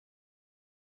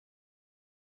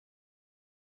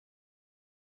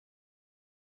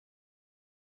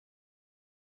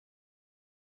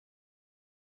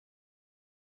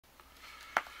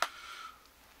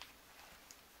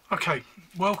Okay,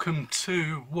 welcome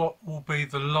to what will be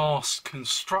the last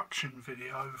construction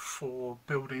video for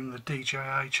building the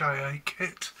DJH A8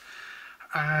 kit,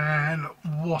 and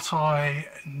what I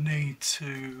need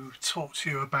to talk to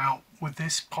you about with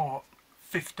this part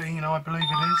 15, I believe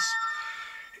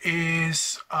it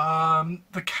is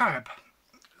the cab.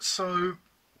 So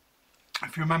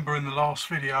if you remember, in the last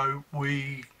video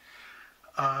we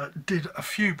did a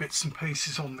few bits and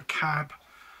pieces on the cab.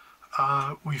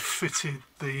 We fitted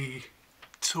the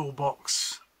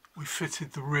toolbox, we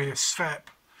fitted the rear step,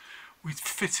 we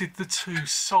fitted the two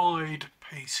side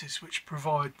pieces which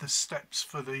provide the steps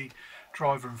for the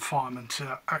driver and fireman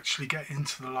to actually get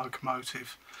into the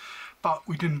locomotive, but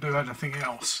we didn't do anything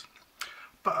else.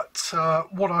 But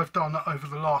what I've done over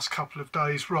the last couple of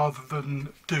days, rather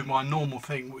than do my normal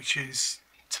thing, which is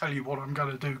tell you what I'm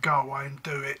going to do, go away and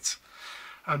do it,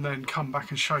 and then come back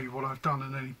and show you what I've done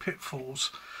and any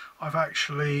pitfalls, I've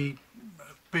actually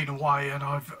been away and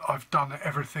I've done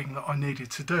everything that I needed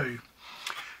to do.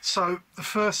 So the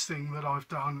first thing that I've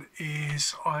done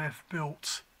is I have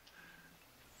built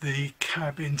the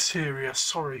cab interior.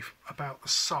 Sorry about the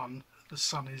sun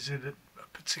is in a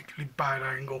particularly bad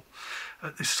angle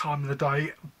at this time of the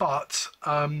day, but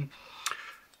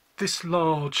this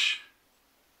large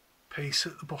piece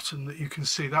at the bottom that you can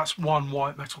see, that's one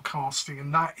white metal casting,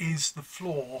 and that is the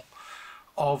floor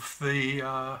of the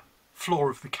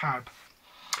cab.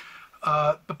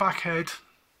 The back head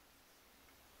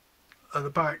at the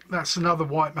back, that's another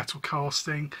white metal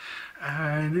casting,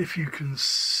 and if you can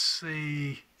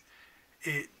see,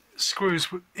 it screws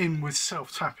in with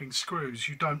self-tapping screws.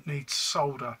 You don't need to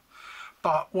solder,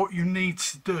 but what you need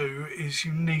to do is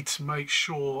you need to make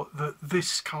sure that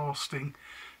this casting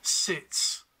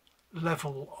sits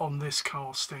level on this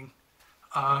casting.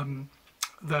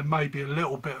 There may be a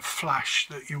little bit of flash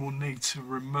that you will need to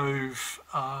remove,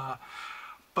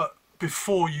 but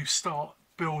before you start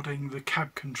building the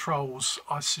cab controls,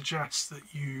 I suggest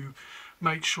that you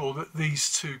make sure that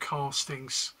these two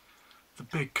castings, the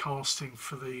big casting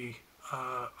for the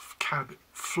cab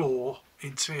floor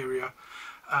interior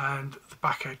and the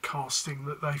backhead casting,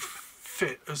 that they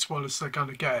fit as well as they're going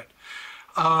to get.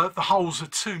 The holes are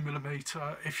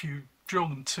 2mm. If you drill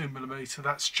them 2mm,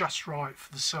 that's just right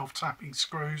for the self-tapping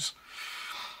screws.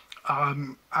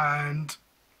 And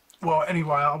well,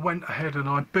 anyway, I went ahead and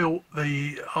I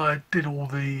did all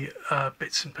the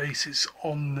bits and pieces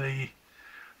on the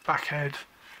back head.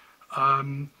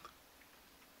 I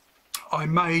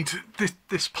made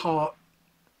this part,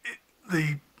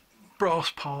 the brass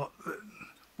part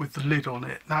with the lid on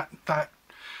it, that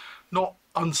not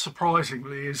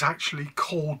unsurprisingly is actually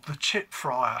called the chip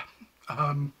fryer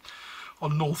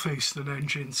on northeastern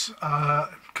engines,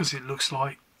 because it looks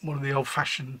like one of the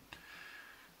old-fashioned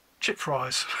chip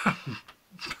fryers.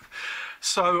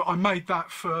 So I made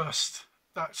that first.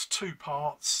 That's two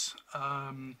parts.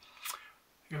 You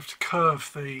have to curve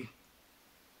the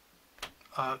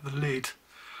lid.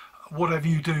 Whatever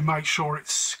you do, make sure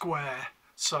it's square.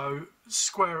 So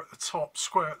square at the top,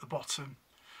 square at the bottom.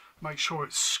 Make sure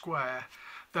it's square.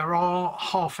 There are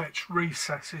half-etched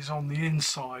recesses on the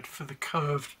inside for the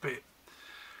curved bit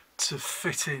to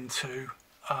fit into.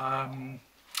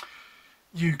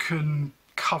 You can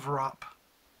cover up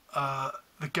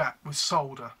the gap with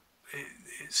solder.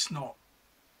 It's not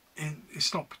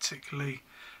particularly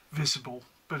visible,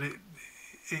 but it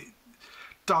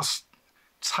does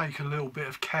take a little bit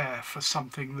of care for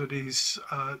something that is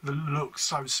that looks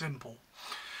so simple.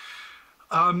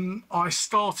 I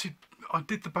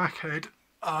did the back head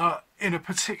in a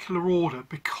particular order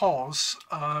because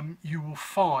you will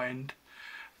find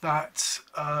that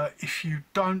if you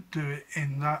don't do it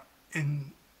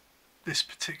in this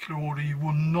particular order, you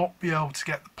will not be able to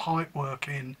get the pipe work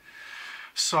in.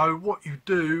 So what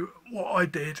I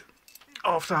did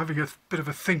after having a bit of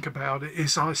a think about it,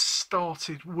 is I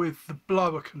started with the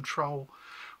blower control,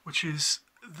 which is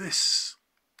this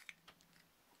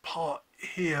part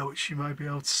here, which you may be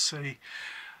able to see.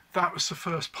 That was the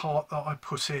first part that I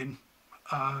put in.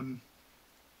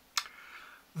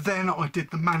 Then I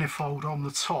did the manifold on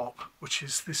the top, which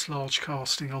is this large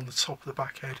casting on the top of the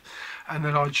back head, and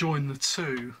then I joined the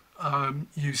two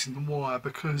using the wire,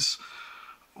 because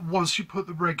once you put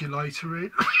the regulator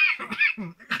in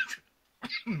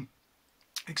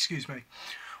excuse me,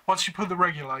 once you put the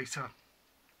regulator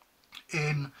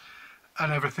in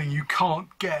and everything, you can't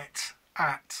get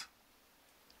at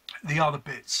the other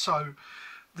bits. So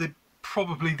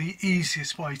probably the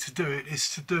easiest way to do it is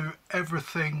to do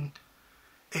everything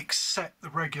except the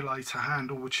regulator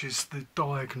handle, which is the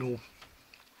diagonal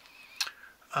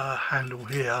handle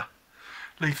here.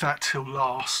 Leave that till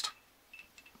last.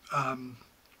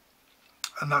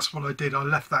 and that's what I did. I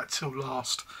left that till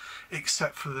last,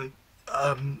 except for the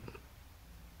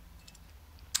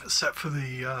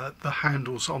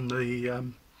handles on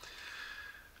the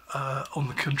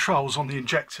controls, on the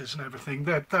injectors and everything.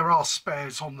 There are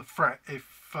spares on the fret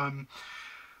if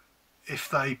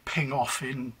they ping off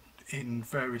in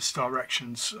various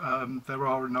directions. There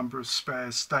are a number of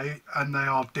spares, and they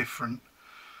are different.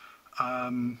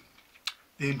 The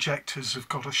injectors have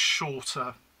got a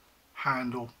shorter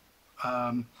handle.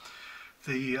 The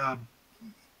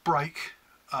brake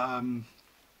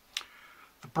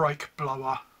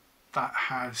blower, that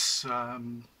has a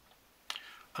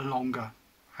longer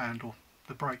handle,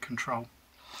 the brake control.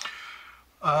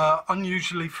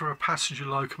 Unusually for a passenger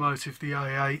locomotive, the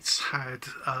A8s had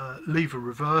lever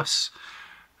reverse.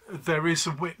 There is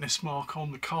a witness mark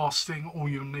on the casting. All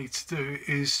you'll need to do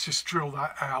is just drill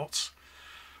that out.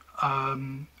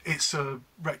 It's a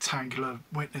rectangular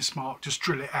witness mark. Just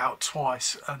drill it out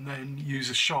twice and then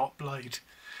use a sharp blade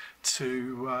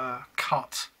to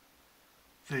cut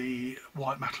the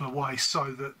white metal away,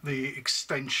 so that the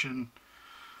extension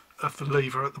of the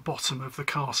lever at the bottom of the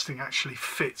casting actually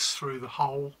fits through the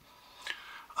hole.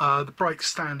 The brake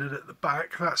standard at the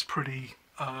back, that's pretty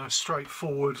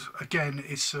straightforward. Again,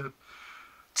 it's a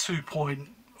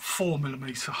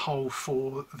 2.4mm hole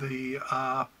for the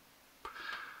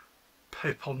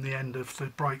pip on the end of the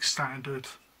brake standard.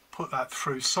 Put that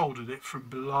through, soldered it from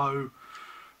below.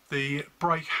 The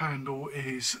brake handle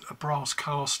is a brass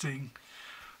casting,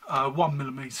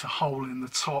 1mm hole in the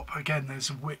top. Again, there's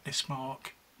a witness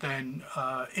mark. Then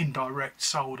indirect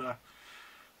solder,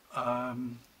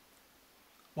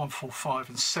 145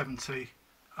 and 70,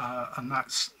 and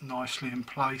that's nicely in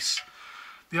place.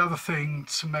 The other thing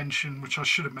to mention, which I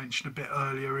should have mentioned a bit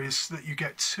earlier, is that you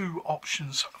get two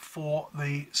options for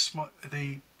the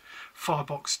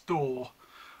firebox door.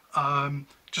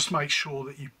 Just make sure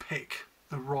that you pick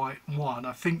the right one.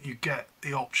 I think you get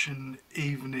the option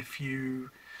even if you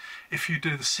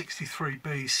do the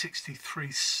 63B,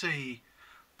 63C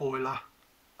boiler.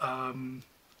 I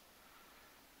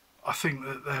think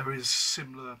that there is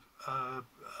similar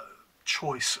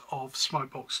choice of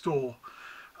smokebox door.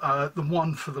 The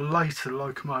one for the later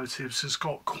locomotives has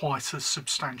got quite a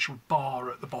substantial bar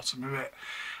at the bottom of it,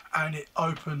 and it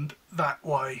opened that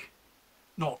way,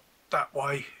 not that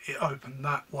way, it opened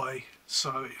that way,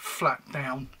 so it flapped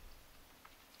down.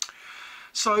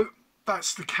 So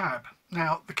that's the cab.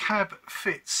 Now the cab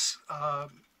fits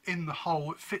in the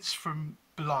hole, it fits from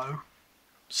below,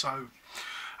 so,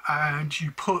 and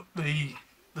you put the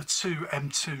two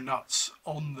M2 nuts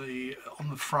on the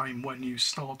frame when you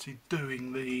started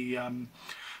doing the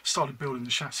started building the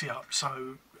chassis up,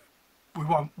 so we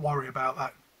won't worry about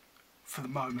that for the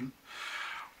moment.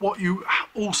 What you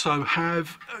also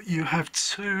have, you have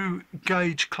two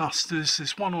gauge clusters.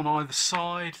 There's one on either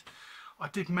side. I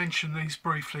did mention these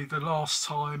briefly the last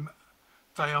time.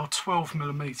 They are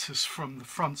 12mm from the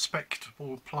front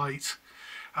spectacle plate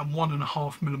and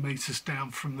 1.5mm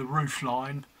down from the roof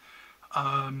line.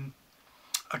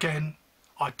 Again,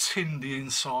 I tinned the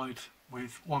inside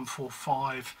with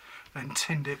 145, then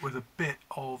tinned it with a bit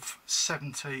of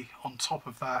 70 on top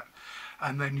of that,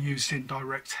 and then used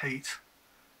indirect heat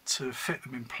to fit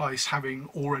them in place, having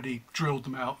already drilled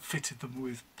them out, fitted them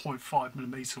with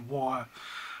 0.5mm wire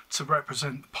to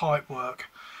represent the pipework.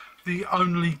 The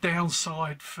only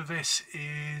downside for this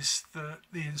is that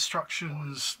the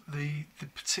instructions, the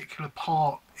particular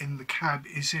part in the cab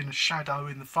is in a shadow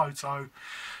in the photo,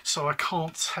 so I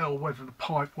can't tell whether the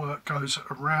pipework goes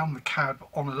around the cab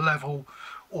on a level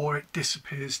or it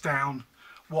disappears down.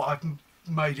 What I've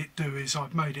made it do is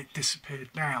I've made it disappear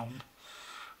down.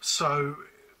 So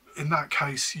in that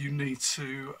case you need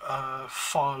to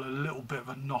file a little bit of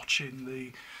a notch in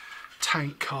the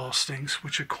tank castings,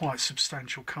 which are quite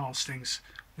substantial castings.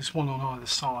 There's one on either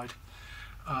side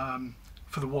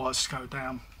for the wires to go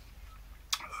down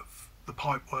the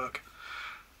pipework.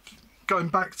 Going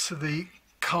back to the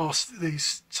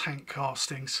these tank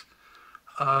castings,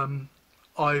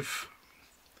 I've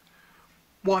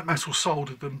white metal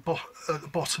soldered them at the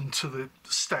bottom to the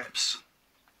steps,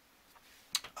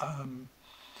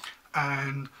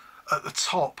 and at the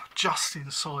top, just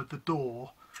inside the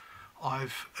door,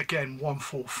 I've again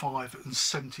 145 and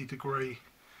 70 degree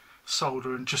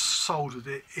solder, and just soldered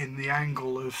it in the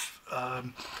angle of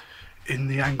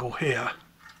here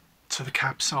to the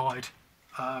cab side.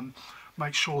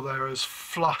 Make sure they're as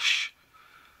flush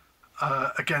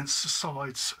against the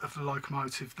sides of the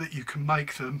locomotive that you can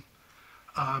make them.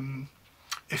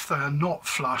 If they are not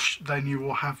flush, then you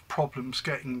will have problems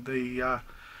getting the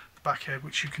back end,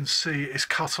 which you can see is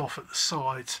cut off at the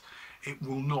sides. It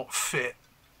will not fit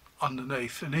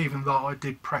underneath, and even though I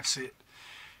did press it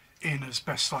in as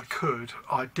best I could,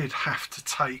 I did have to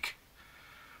take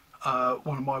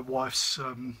one of my wife's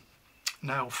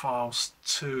nail files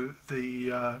to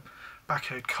the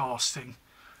backhead casting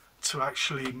to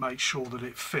actually make sure that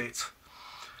it fit.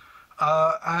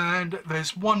 And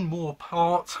there's one more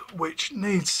part which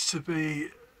needs to be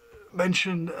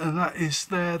mentioned, and that is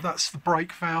that's the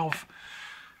brake valve.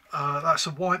 That's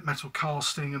a white metal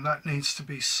casting, and that needs to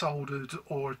be soldered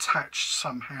or attached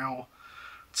somehow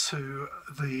to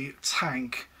the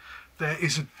tank. There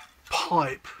is a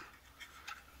pipe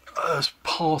as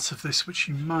part of this which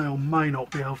you may or may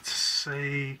not be able to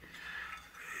see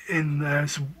in there.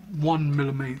 It's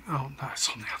 1mm. Oh no, it's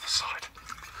on the other side.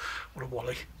 What a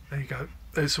wally. There you go.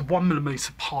 There's a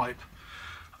 1mm pipe.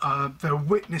 There are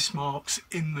witness marks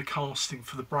in the casting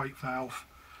for the brake valve.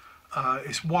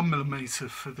 It's 1mm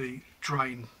for the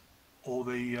drain, or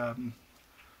the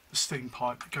steam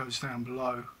pipe that goes down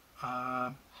below.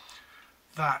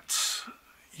 That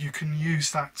you can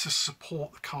use that to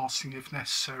support the casting if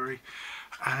necessary,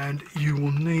 and you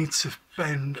will need to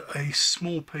bend a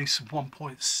small piece of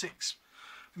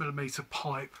 1.6mm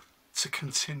pipe to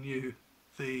continue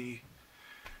the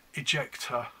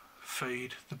ejector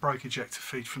feed, the brake ejector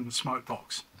feed from the smoke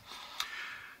box.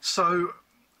 So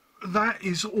that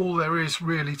is all there is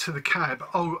really to the cab.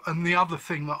 Oh, and the other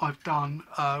thing that I've done,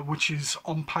 which is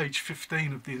on page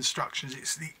 15 of the instructions,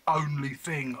 it's the only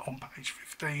thing on page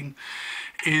 15,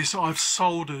 is I've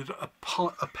soldered a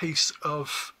piece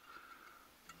of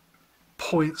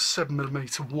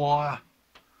 0.7mm wire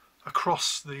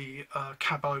across the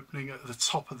cab opening at the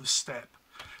top of the step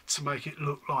to make it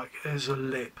look like there's a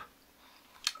lip.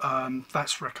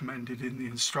 That's recommended in the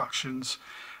instructions,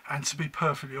 and to be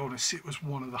perfectly honest, it was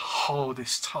one of the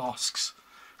hardest tasks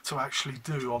to actually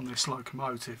do on this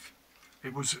locomotive.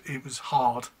 It was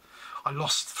hard. I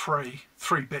lost three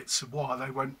bits of wire.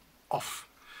 They went off.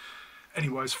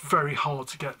 Anyway, it's very hard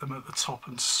to get them at the top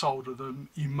and solder them.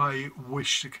 You may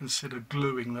wish to consider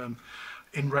gluing them.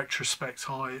 In retrospect,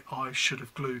 I should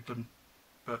have glued them,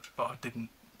 but I didn't,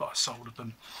 but I soldered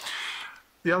them.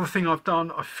 The other thing I've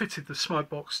done, I've fitted the smoke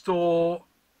box door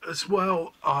as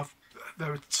well.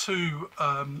 There are two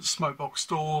smoke box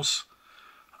doors.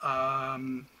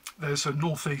 There's a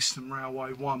Northeastern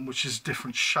Railway one, which is a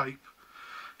different shape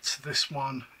to this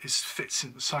one. It fits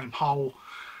in the same hole.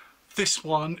 This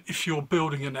one, if you're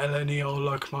building an LNER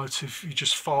locomotive, you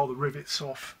just file the rivets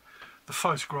off. The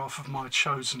photograph of my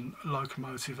chosen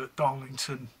locomotive at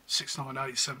Darlington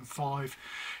 69875,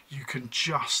 you can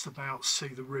just about see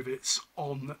the rivets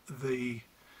on the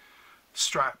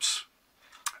straps.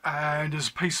 And there's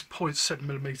a piece of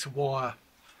 0.7mm wire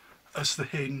as the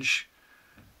hinge.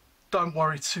 Don't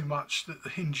worry too much that the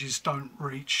hinges don't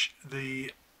reach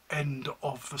the end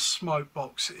of the smoke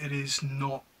box. It is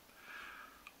not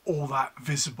all that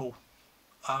visible.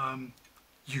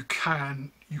 You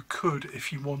could,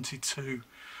 if you wanted to,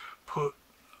 put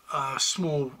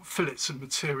small fillets of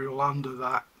material under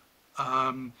that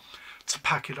to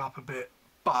pack it up a bit,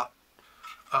 but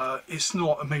it's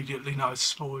not immediately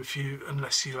noticeable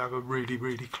unless you have a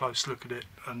really close look at it,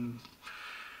 and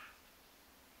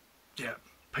yeah,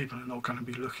 people are not going to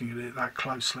be looking at it that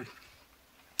closely.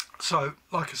 So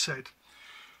like I said,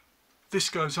 this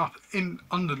goes up in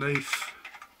underneath,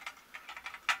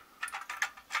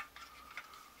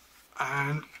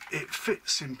 and it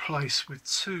fits in place with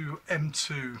two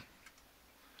M2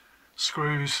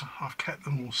 screws. I've kept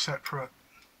them all separate.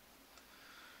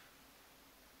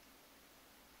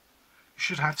 You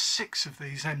should have 6 of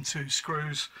these M2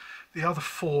 screws. The other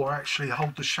 4 actually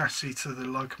hold the chassis to the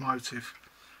locomotive.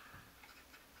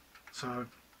 So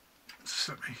just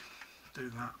let me do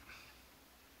that.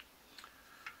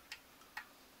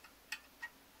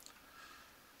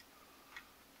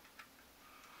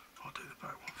 I'll do the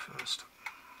back one first.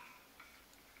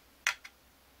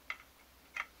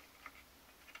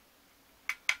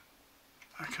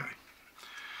 Okay,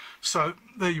 so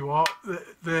there you are.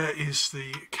 There is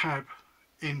the cab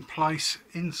in place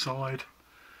inside,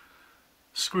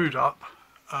 screwed up,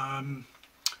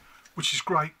 which is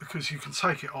great because you can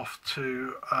take it off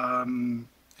to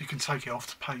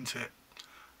paint it.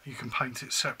 You can paint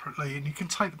it separately, and you can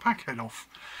take the backhead off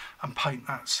and paint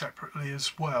that separately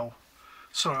as well.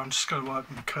 Sorry, I'm just going to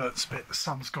open the curtains a bit, the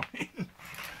sun's gone in.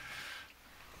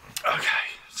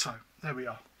 Okay, so there we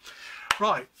are.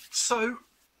 Right, so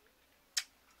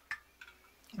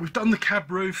we've done the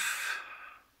cab roof,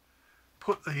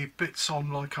 put the bits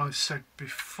on like I said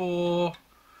before,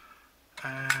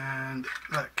 and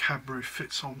that cab roof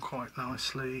fits on quite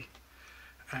nicely.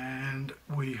 And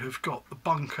we have got the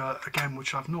bunker again,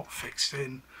 which I've not fixed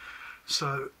in,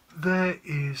 So there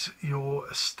is your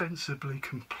ostensibly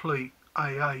complete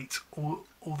A8,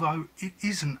 although it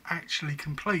isn't actually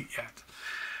complete yet,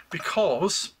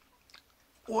 because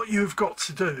what you've got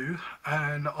to do,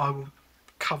 and I will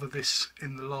cover this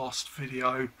in the last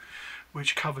video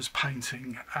which covers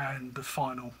painting and the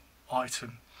final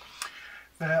item,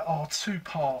 there are two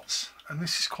parts, and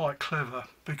this is quite clever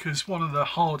because one of the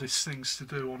hardest things to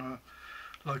do on a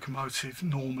locomotive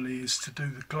normally is to do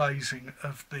the glazing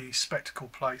of the spectacle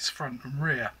plates front and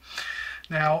rear.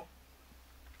 Now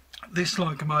this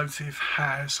locomotive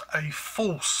has a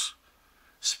false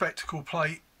spectacle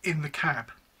plate in the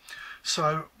cab,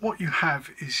 so what you have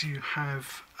is you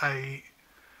have a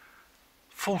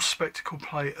false spectacle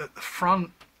plate at the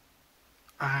front,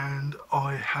 and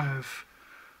I have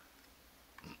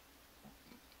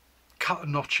cut a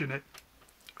notch in it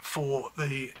for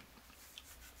the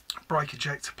brake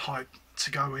ejector pipe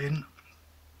to go in.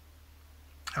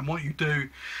 And what you do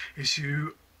is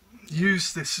you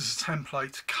use this as a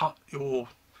template to cut your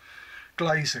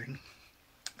glazing.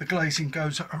 The glazing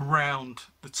goes around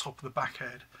the top of the back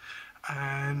head,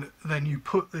 and then you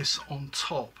put this on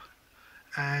top,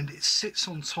 and it sits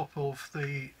on top of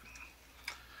the,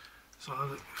 so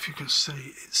if you can see,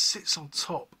 it sits on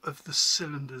top of the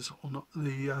cylinders on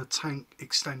the tank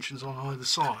extensions on either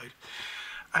side,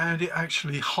 and it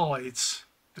actually hides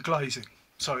the glazing,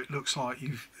 so it looks like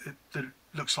it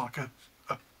looks like a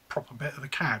proper bit of the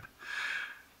cab.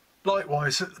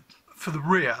 Likewise, for the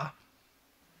rear,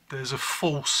 there's a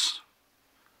false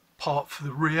part for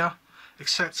the rear,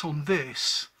 except on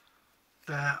this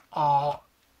there are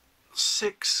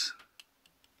 6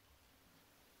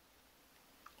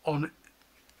 on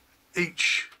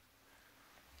each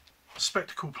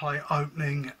spectacle plate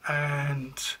opening,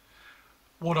 and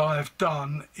what I have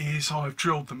done is I've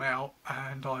drilled them out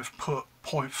and I've put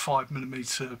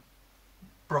 0.5mm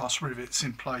brass rivets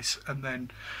in place and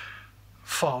then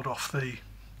filed off the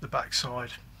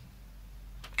backside,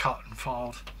 cut and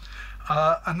filed,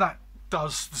 and that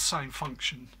does the same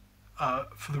function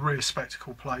for the rear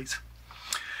spectacle plate.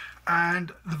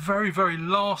 And the very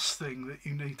last thing that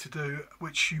you need to do,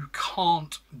 which you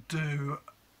can't do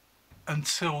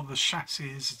until the chassis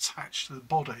is attached to the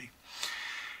body,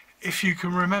 if you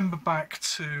can remember back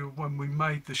to when we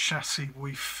made the chassis,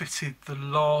 we fitted the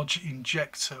large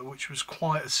injector, which was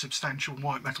quite a substantial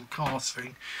white metal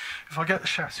casting. If I get the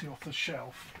chassis off the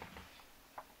shelf,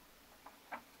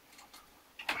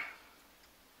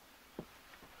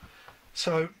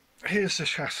 so here's the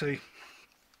chassis,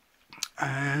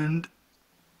 and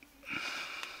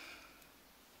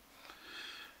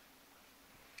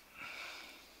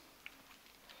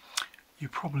you're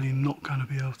probably not going to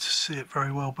be able to see it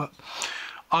very well, but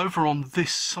over on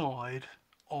this side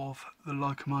of the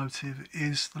locomotive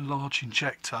is the large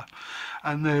injector,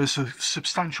 and there's a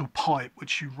substantial pipe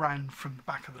which you ran from the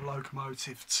back of the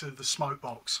locomotive to the smoke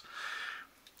box,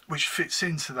 which fits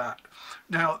into that.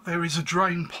 Now there is a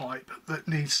drain pipe that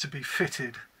needs to be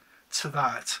fitted to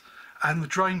that, and the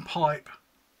drain pipe,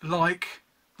 like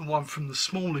the one from the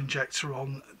small injector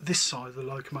on this side of the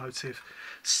locomotive,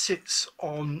 sits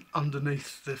on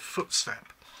underneath the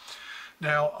footstep.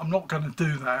 Now I'm not going to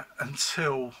do that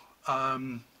until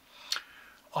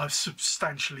I've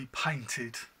substantially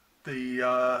painted the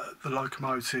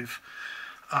locomotive,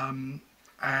 and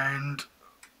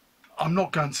I'm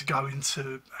not going to go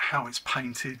into how it's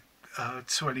painted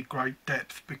to any great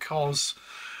depth, because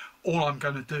all I'm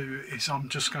going to do is I'm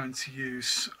just going to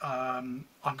use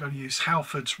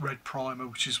Halford's red primer,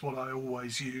 which is what I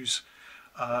always use,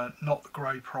 not the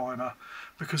grey primer,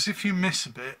 because if you miss a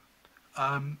bit,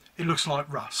 it looks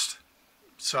like rust.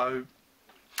 So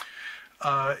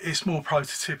it's more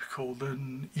prototypical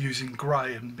than using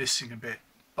grey and missing a bit,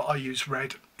 but I use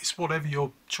red. It's whatever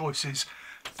your choice is,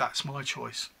 that's my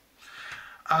choice.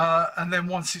 And then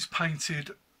once it's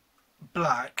painted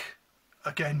black,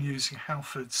 again using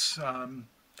Halford's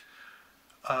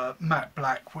matte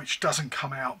black, which doesn't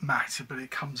come out matte but it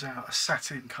comes out a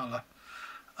satin colour,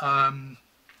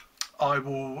 I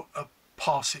will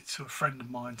pass it to a friend of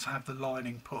mine to have the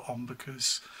lining put on,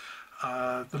 because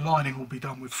the lining will be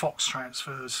done with Fox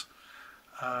transfers,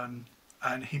 and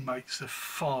he makes a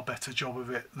far better job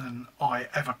of it than I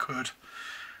ever could.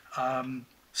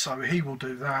 So he will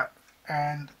do that,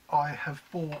 and I have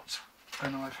bought,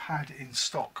 and I've had in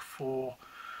stock for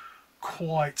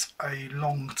quite a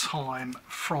long time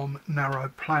from Narrow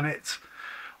Planet.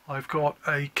 I've got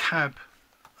a cab,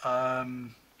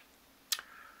 I've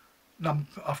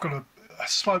got a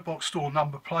smoke box door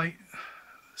number plate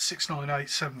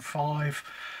 69875,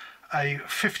 a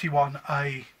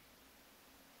 51A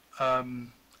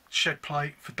shed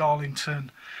plate for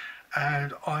Darlington,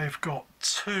 and I've got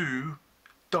two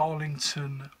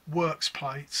Darlington works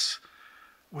plates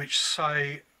which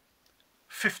say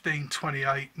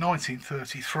 15/28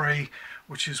 1933,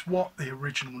 which is what the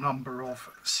original number of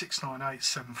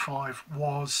 69875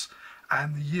 was,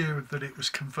 and the year that it was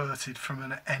converted from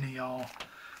an NER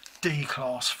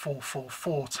D-class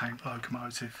 444 tank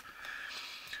locomotive.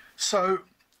 So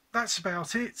that's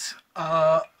about it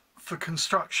for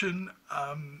construction.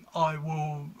 I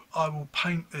will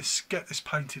paint this, get this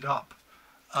painted up,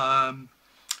 and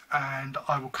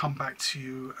I will come back to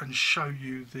you and show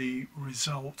you the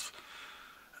result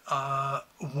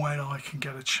when I can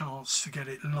get a chance to get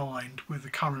it lined with the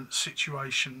current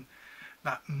situation.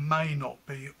 That may not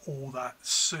be all that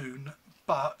soon,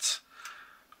 but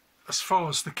as far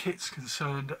as the kit's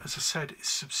concerned, as I said, it's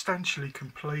substantially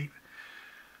complete.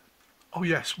 Oh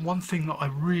yes, one thing that I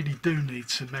really do need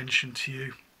to mention to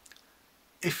you,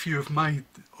 if you have made,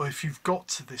 or if you've got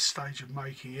to this stage of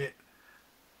making it,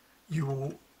 you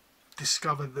will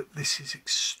discover that this is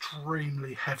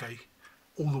extremely heavy.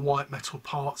 All the white metal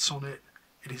parts on it,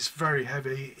 it is very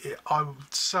heavy. I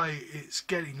would say it's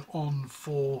getting on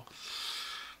for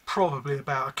probably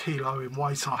about 1 kilo in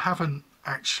weight. I haven't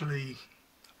actually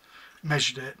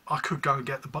measured it. I could go and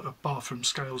get the bathroom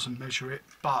scales and measure it,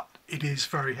 but it is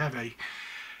very heavy.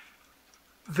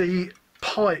 The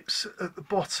pipes at the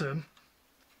bottom,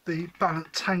 the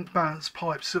tank balance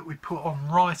pipes that we put on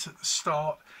right at the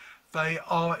start, they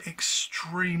are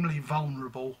extremely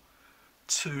vulnerable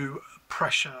to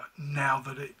pressure now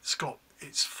that it's got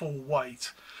its full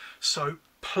weight. So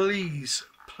please,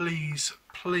 please,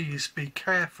 please be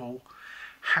careful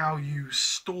how you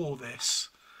store this.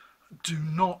 Do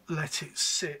not let it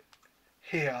sit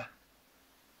here.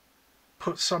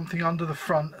 Put something under the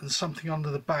front and something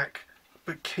under the back,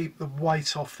 but keep the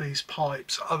weight off these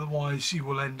pipes, otherwise you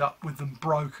will end up with them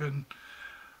broken,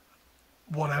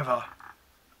 whatever,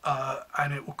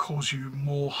 and it will cause you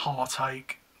more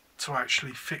heartache to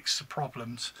actually fix the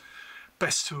problems.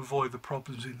 Best to avoid the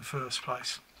problems in the first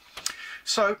place.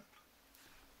 So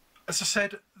as I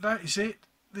said, that is it.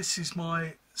 This is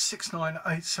my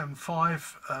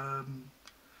 69875,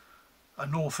 a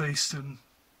Northeastern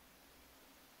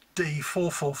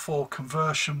D444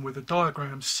 conversion with a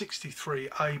diagram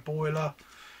 63A boiler,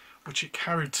 which it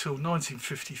carried till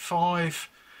 1955.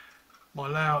 My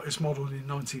layout is modelled in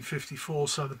 1954,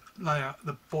 so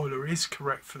the boiler is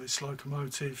correct for this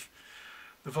locomotive.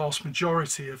 The vast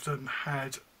majority of them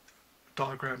had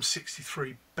diagram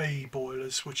 63B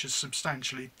boilers, which is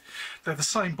substantially, they're the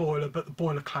same boiler, but the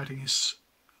boiler cladding is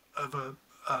of a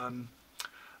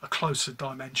closer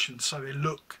dimension, so they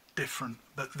look different.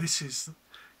 But this is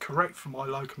correct for my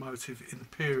locomotive in the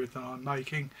period that I'm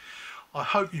making. I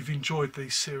hope you've enjoyed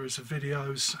these series of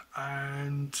videos,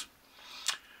 and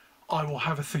I will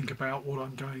have a think about what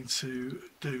I'm going to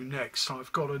do next.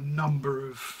 I've got a number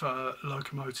of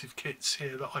locomotive kits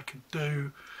here that I could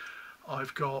do.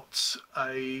 I've got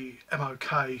a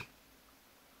MOK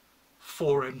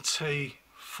 4MT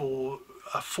for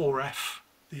a 4F,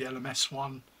 the LMS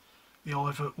one, the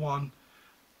IVERT one.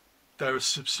 There are a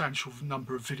substantial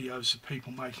number of videos of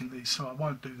people making these, so I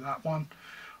won't do that one.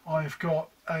 I've got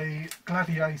a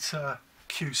Gladiator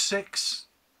Q6,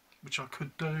 which I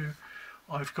could do.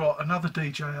 I've got another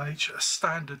DJH, a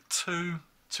standard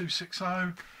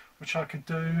 260, which I could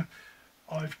do.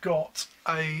 I've got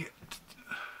a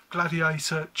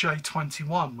Gladiator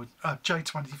J21 with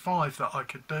J25 that I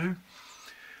could do,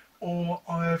 or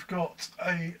I've got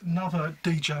another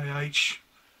DJH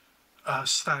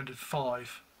standard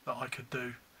 5 that I could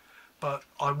do. But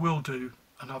I will do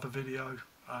another video,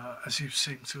 as you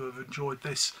seem to have enjoyed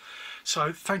this.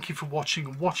 So thank you for watching,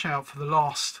 and watch out for the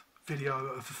last video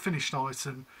of the finished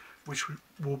item, which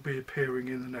will be appearing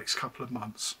in the next couple of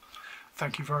months.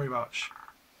 Thank you very much.